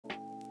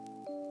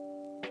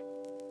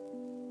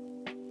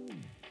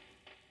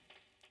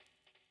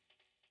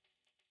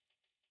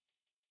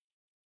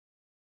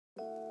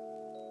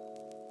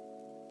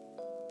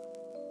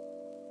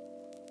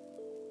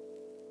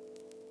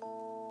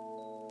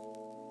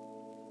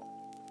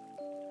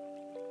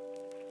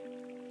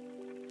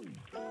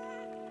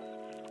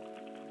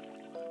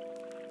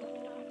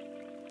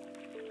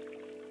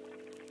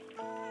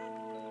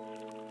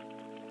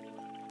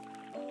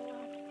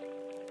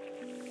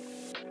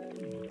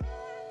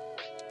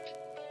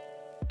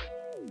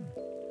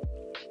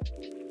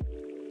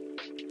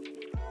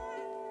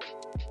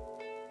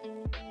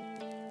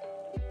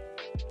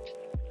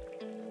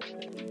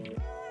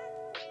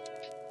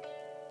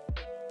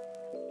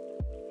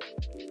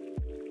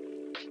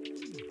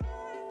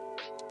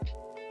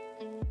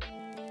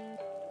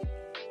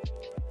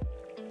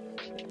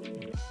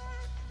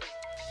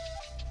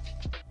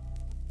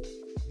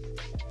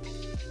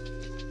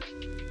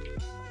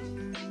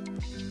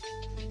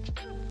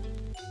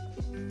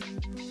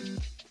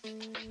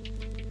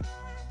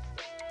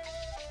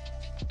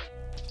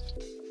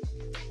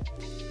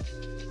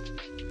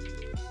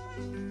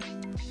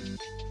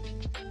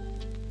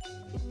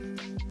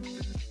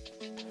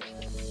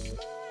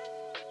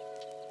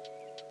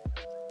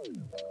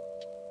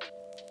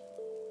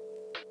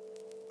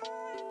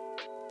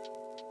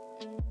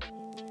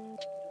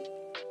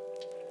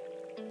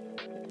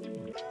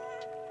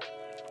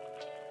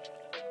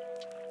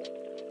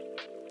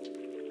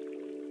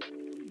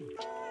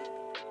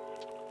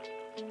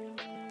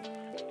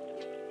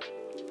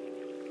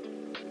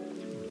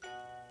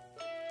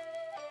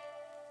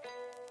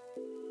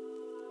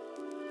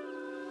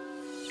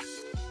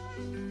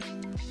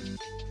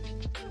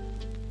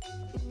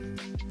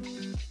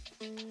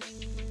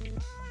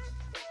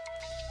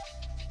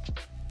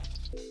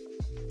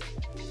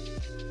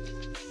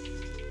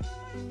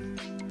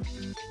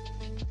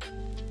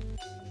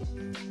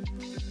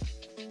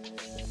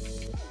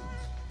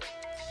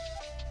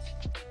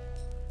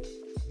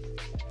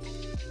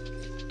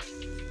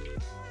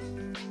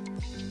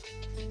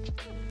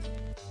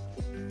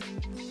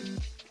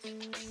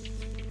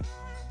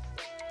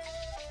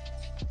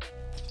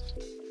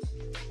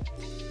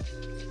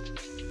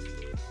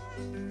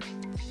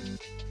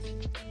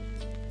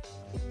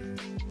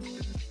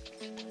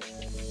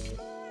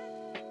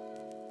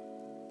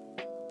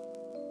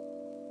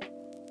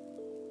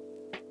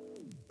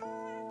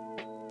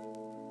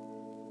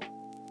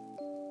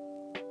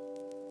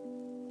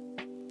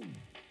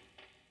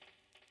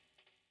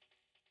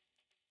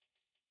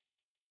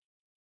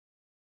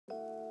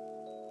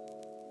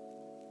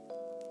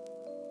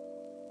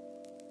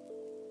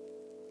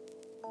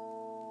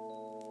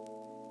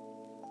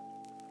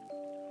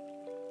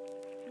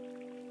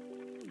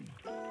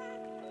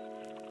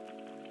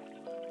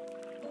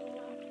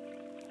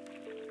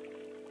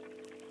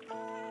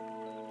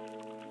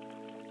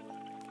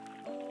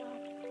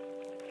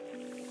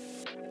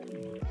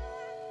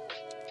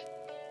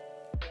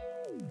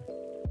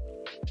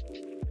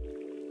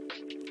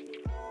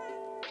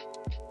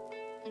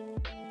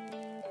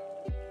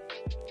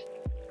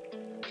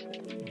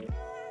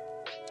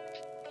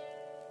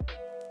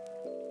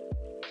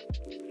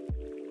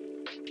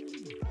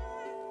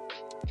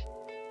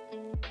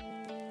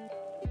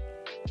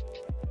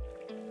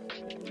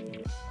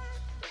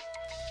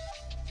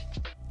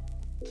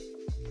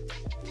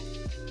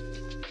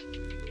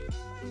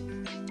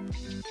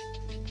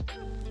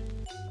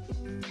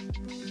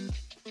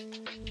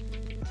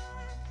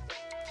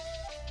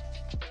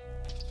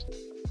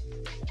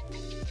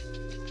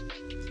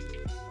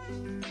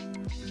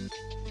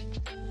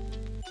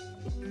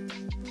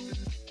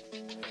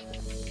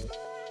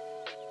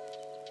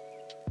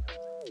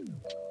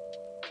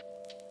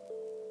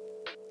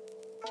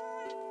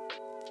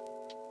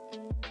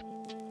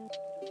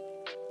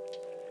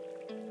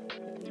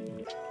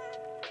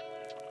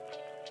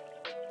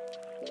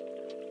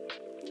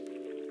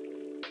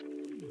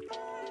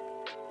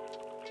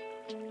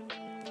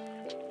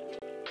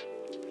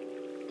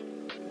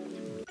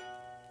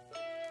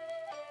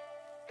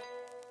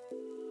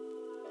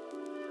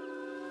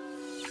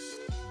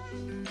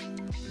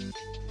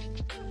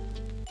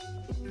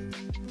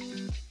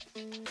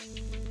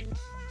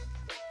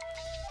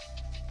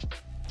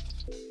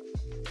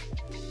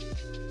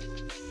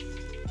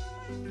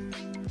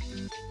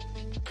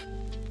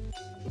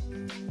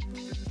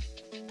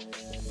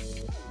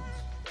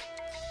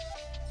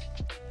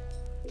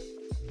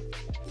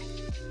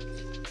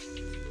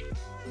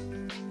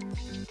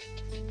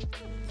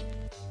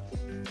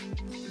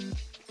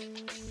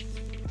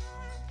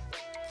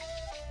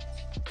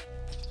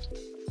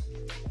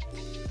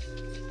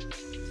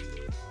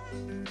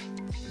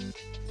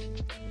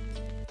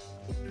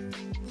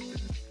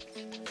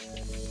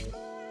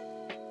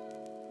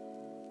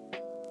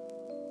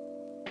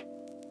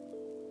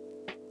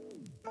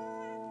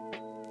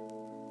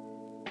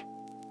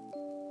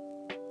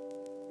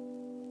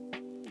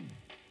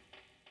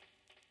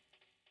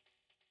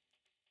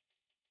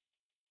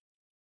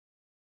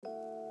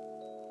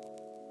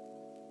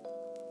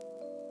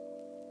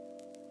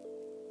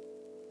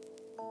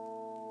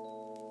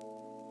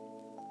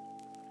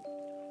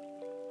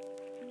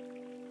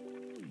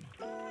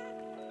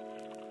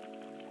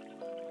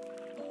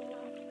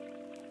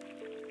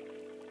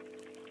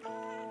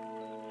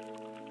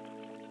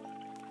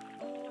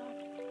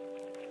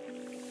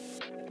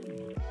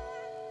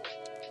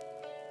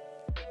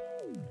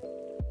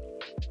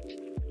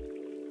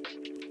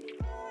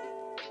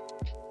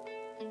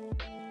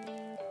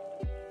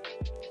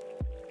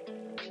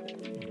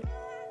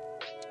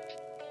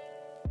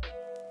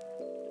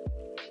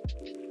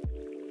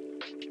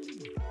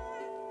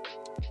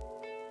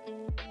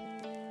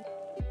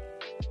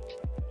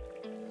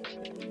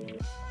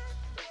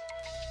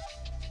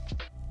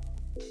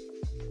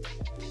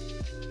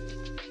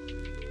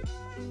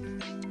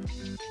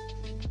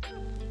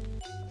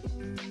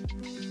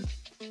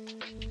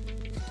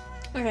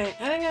Okay,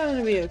 I think I'm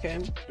gonna be okay.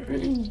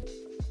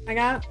 I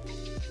got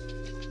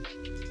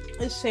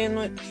a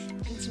sandwich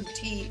and some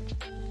tea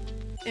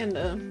and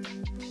a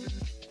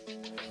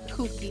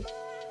cookie.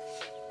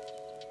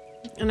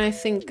 And I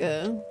think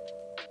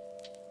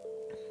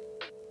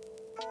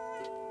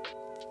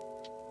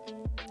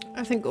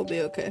we'll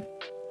be okay.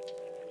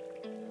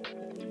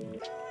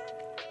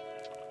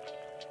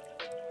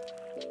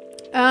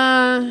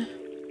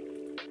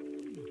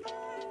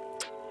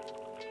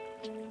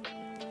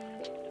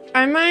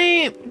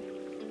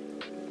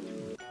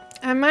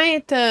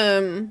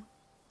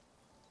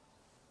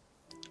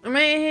 I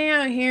might hang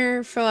out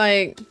here for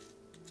like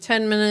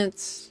 10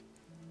 minutes,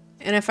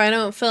 and if I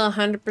don't feel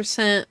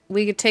 100%,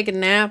 we could take a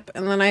nap,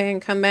 and then I can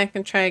come back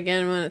and try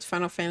again when it's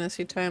Final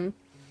Fantasy time.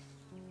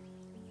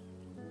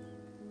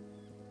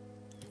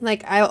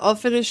 Like, I'll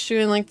finish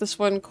doing like this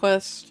one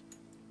quest,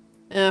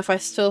 and if I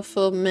still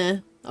feel meh,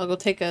 I'll go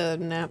take a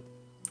nap.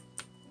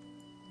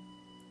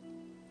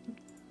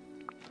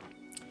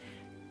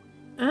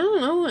 I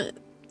don't know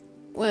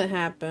what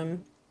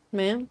happened,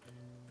 man.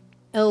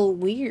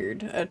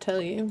 Weird, I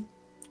tell you.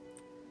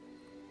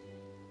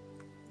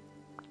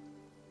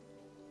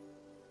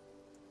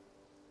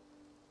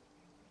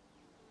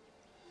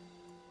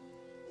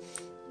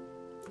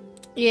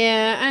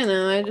 Yeah, I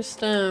know. I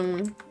just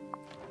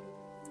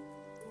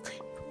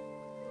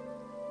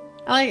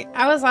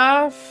I was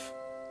off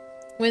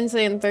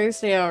Wednesday and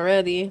Thursday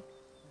already,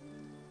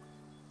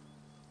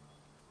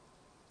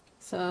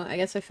 so I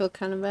guess I feel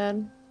kind of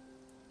bad.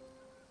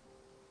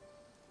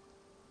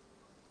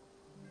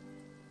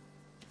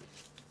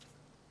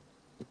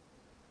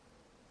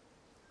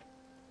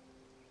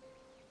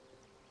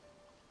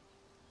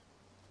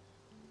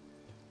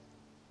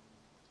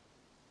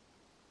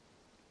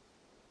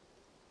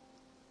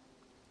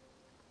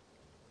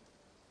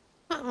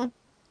 Uh-oh.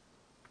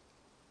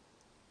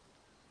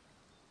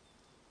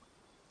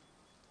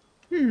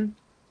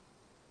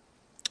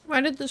 Why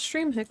did the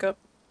stream hiccup?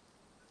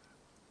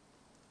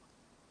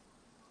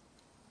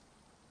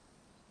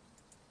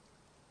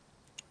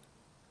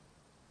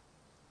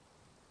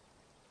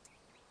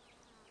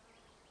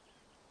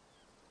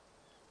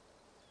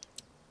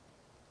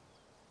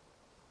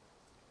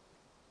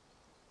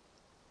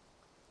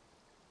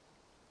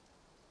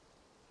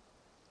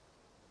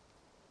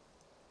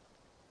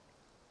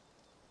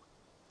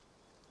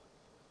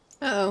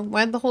 Uh-oh,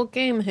 why'd the whole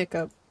game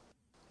hiccup?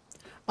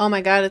 Oh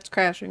my god, it's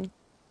crashing.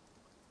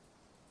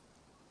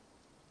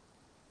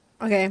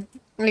 Okay,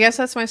 I guess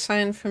that's my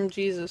sign from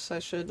Jesus. I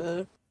should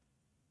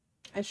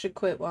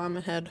quit while I'm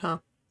ahead, huh?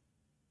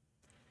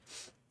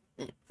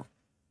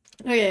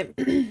 Okay.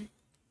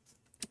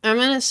 I'm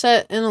gonna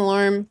set an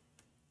alarm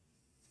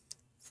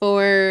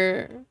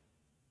for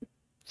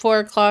 4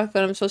 o'clock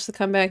that I'm supposed to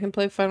come back and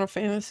play Final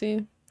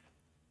Fantasy.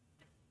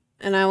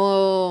 And I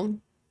will...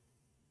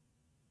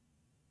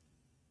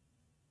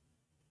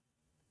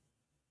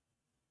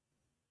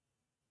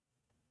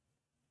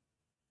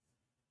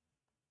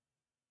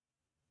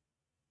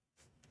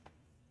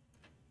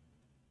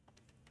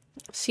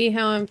 see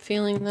how I'm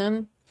feeling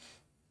then.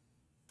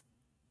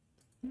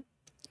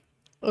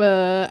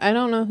 I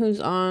don't know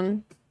who's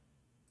on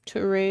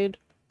to raid.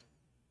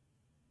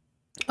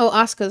 Oh,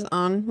 Asuka's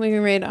on. We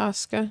can raid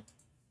Asuka.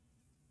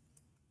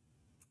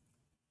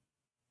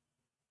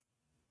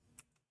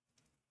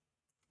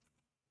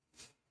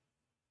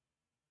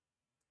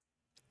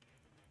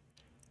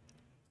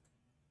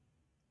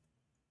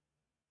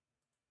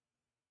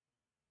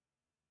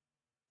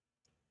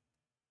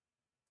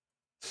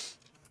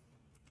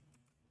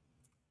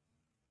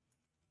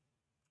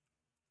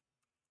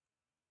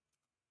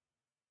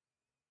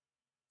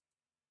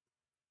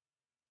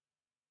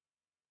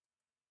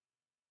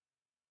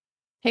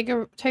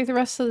 Take the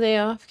rest of the day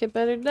off. Get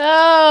better.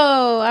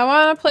 No! I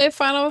want to play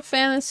Final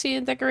Fantasy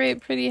and decorate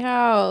pretty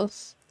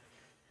house.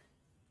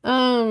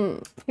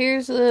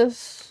 Here's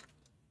this.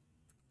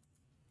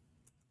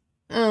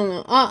 I don't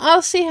know.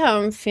 I'll see how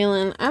I'm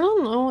feeling. I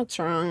don't know what's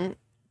wrong,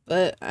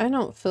 but I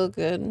don't feel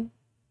good.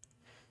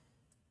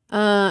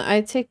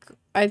 I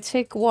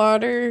take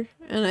water,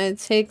 and I'm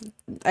taking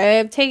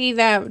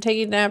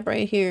a nap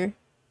right here.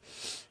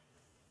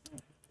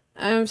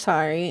 I'm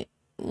sorry.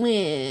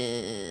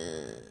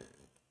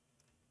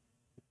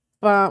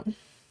 But